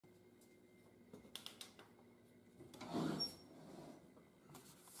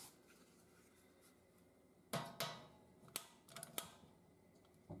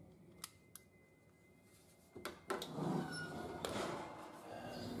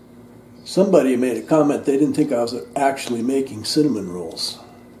Somebody made a comment they didn't think I was actually making cinnamon rolls.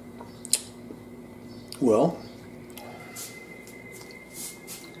 Well,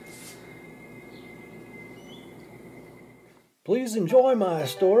 please enjoy my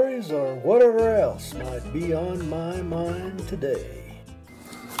stories or whatever else might be on my mind today.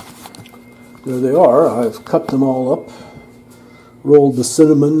 There they are. I've cut them all up, rolled the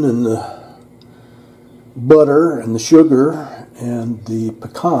cinnamon and the butter and the sugar and the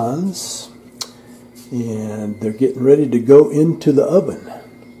pecans, and they're getting ready to go into the oven.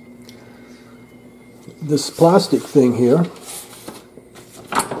 This plastic thing here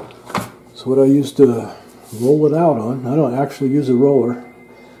is what I used to roll it out on. I don't actually use a roller.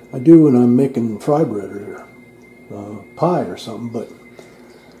 I do when I'm making fry bread or pie or something, but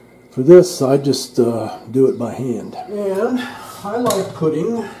for this I just do it by hand. And I like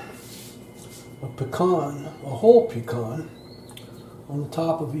putting a pecan, a whole pecan, on the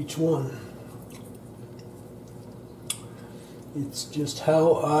top of each one. It's just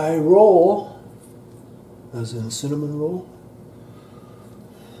how I roll, as in cinnamon roll.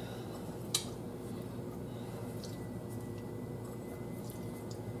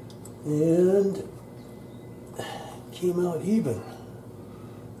 And came out even.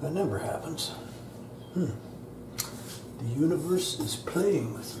 That never happens. The universe is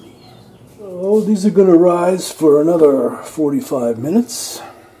playing with me. So these are going to rise for another 45 minutes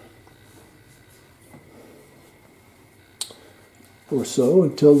or so,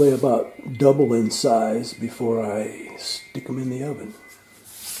 until they about double in size before I stick them in the oven.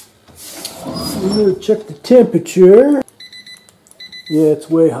 I'm going to check the temperature. Yeah, it's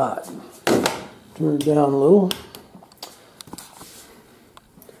way hot. Turn it down a little.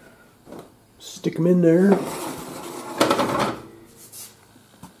 Stick them in there.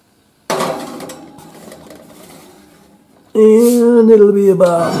 And it'll be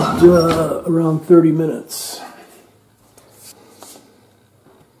about around 30 minutes.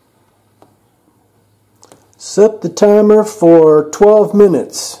 Set the timer for 12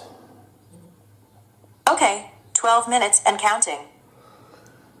 minutes. Okay, 12 minutes and counting.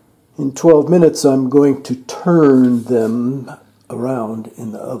 In 12 minutes, I'm going to turn them around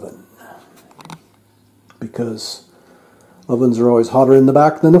in the oven, because ovens are always hotter in the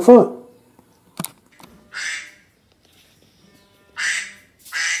back than the front.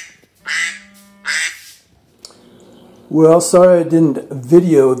 Well, sorry I didn't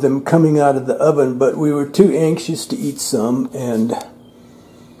video them coming out of the oven, but we were too anxious to eat some, and,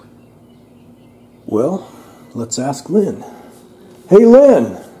 well, let's ask Lynn. Hey,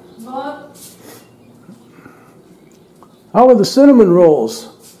 Lynn! What? How are the cinnamon rolls?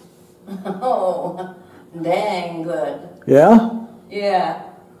 Oh, dang good. Yeah? Yeah.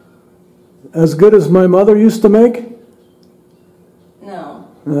 As good as my mother used to make? No.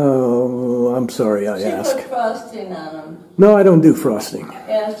 Oh, I'm sorry I asked. She put frosting on them. No, I don't do frosting.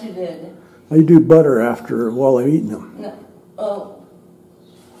 Yes, you did. I do butter after, while I'm eating them. No. Oh.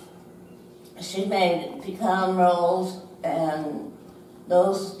 She made pecan rolls, and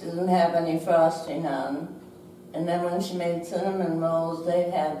those didn't have any frosting on. And then when she made cinnamon rolls,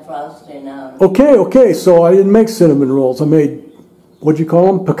 they had frosting on. Okay, so I didn't make cinnamon rolls. I made, what'd you call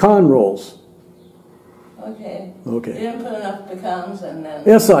them? Pecan rolls. Okay. Okay. You didn't put enough pecans in them.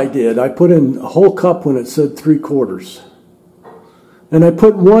 Yes, I did. I put in a whole cup when it said 3/4. And I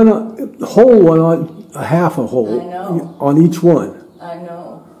put one whole one on, a half a whole, I know. on each one. I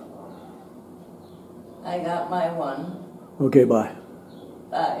know. I got my one. Okay, bye.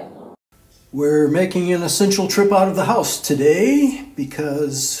 Bye. We're making an essential trip out of the house today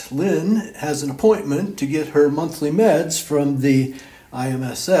because Lynn has an appointment to get her monthly meds from the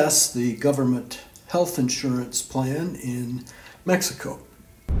IMSS, the government health insurance plan in Mexico.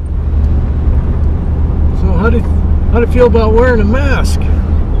 So how do you feel about wearing a mask?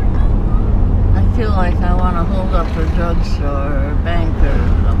 I feel like I want to hold up a drugstore or a bank or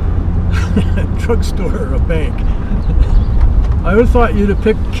something. Drugstore or a bank? I would have thought you'd have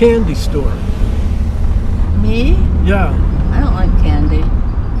picked candy store. Me? Yeah. I don't like candy.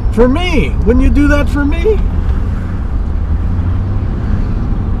 For me? Wouldn't you do that for me?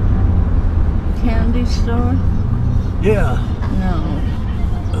 Candy store? Yeah. No.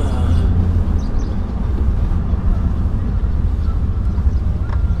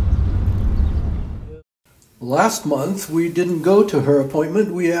 Last month we didn't go to her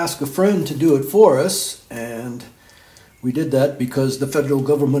appointment. We asked a friend to do it for us, and we did that because the federal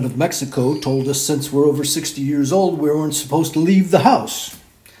government of Mexico told us since we're over 60 years old we weren't supposed to leave the house.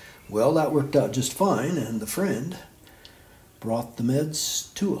 Well, that worked out just fine, and the friend brought the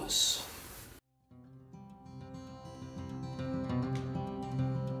meds to us.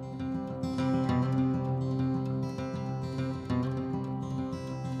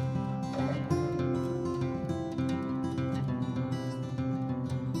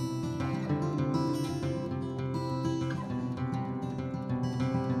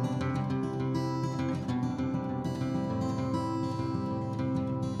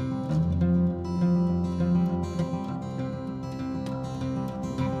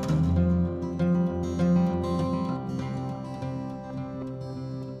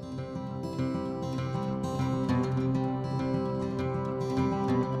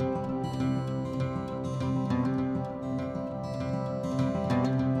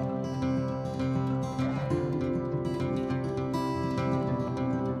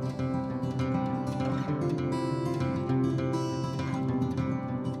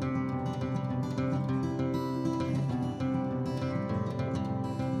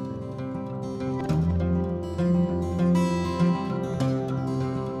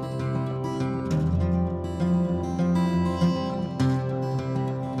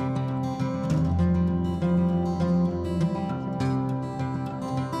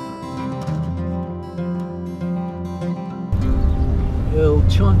 little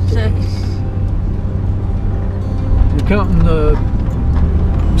chunk. 6. You're counting the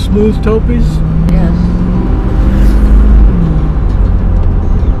smooth topies? Yes.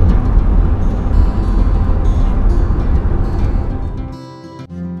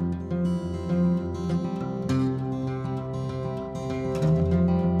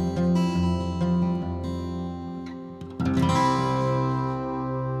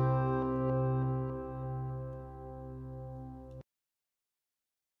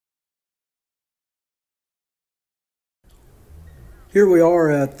 Here we are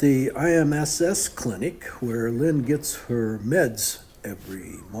at the IMSS clinic where Lynn gets her meds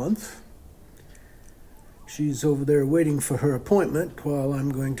every month. She's over there waiting for her appointment while I'm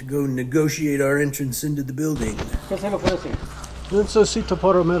going to go negotiate our entrance into the building. ¿Qué se le ofrece? Necesito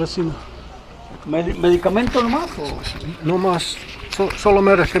para medicina. ¿Medicamento nomás? No más, solo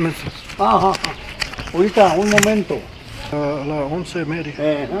medicamentos. Ajá. Ahorita, un momento. A las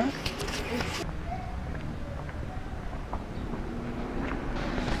 11:30. Ajá.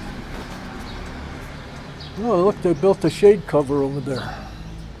 Oh, look, they built a shade cover over there.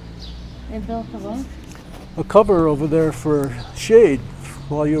 They built a what? A cover over there for shade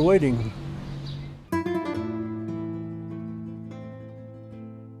while you're waiting.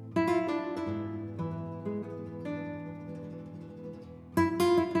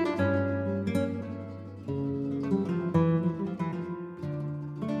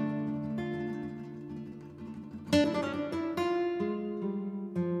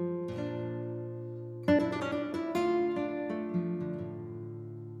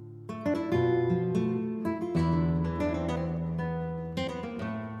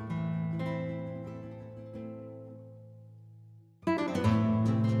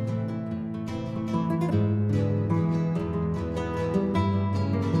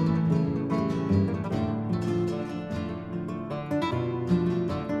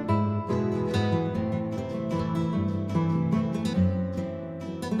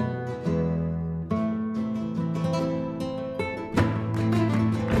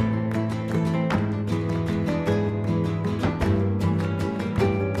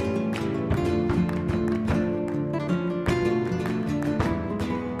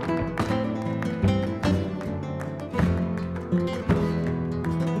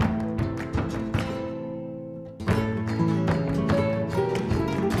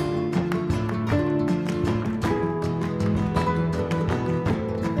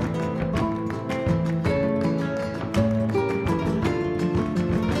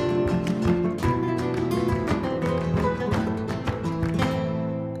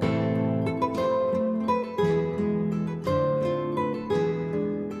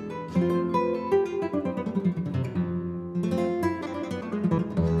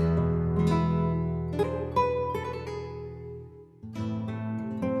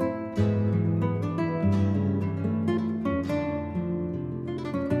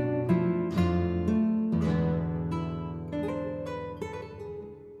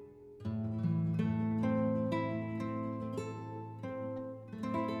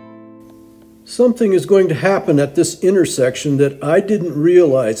 Something is going to happen at this intersection that I didn't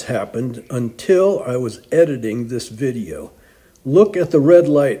realize happened until I was editing this video. Look at the red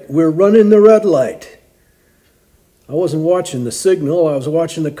light. We're running the red light. I wasn't watching the signal. I was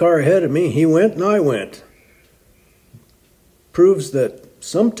watching the car ahead of me. He went and I went. Proves that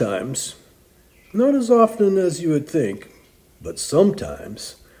sometimes, not as often as you would think, but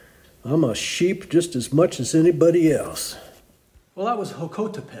sometimes, I'm a sheep just as much as anybody else. Well, that was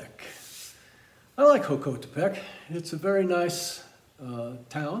Jocotepec. I like Jocotepec. It's a very nice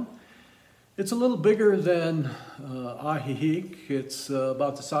town. It's a little bigger than Ajijic. It's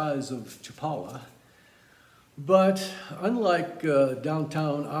about the size of Chapala. But unlike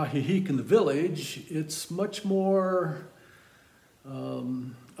downtown Ajijic in the village, it's much more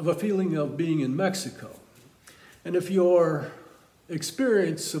of a feeling of being in Mexico. And if your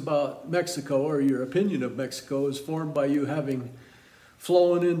experience about Mexico or your opinion of Mexico is formed by you having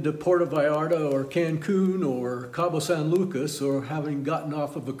flown into Puerto Vallarta or Cancun or Cabo San Lucas, or having gotten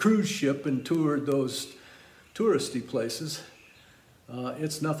off of a cruise ship and toured those touristy places,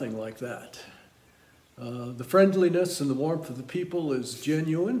 it's nothing like that. The friendliness and the warmth of the people is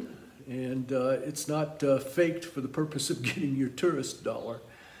genuine, and it's not faked for the purpose of getting your tourist dollar.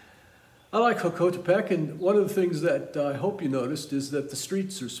 I like Jocotepec, and one of the things that I hope you noticed is that the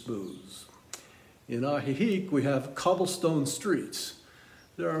streets are smooth. In Ajijic, we have cobblestone streets.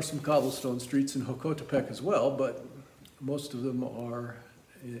 There are some cobblestone streets in Jocotepec as well, but most of them are,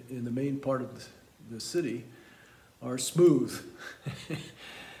 in the main part of the city, are smooth.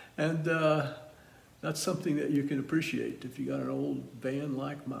 And That's something that you can appreciate if you got an old van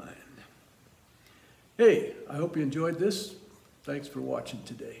like mine. Hey, I hope you enjoyed this. Thanks for watching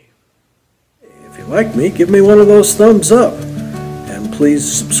today. If you like me, give me one of those thumbs up. And please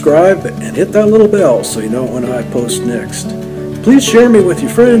subscribe and hit that little bell so you know when I post next. Please share me with your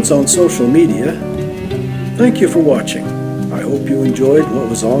friends on social media. Thank you for watching. I hope you enjoyed what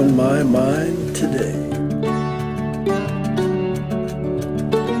was on my mind today.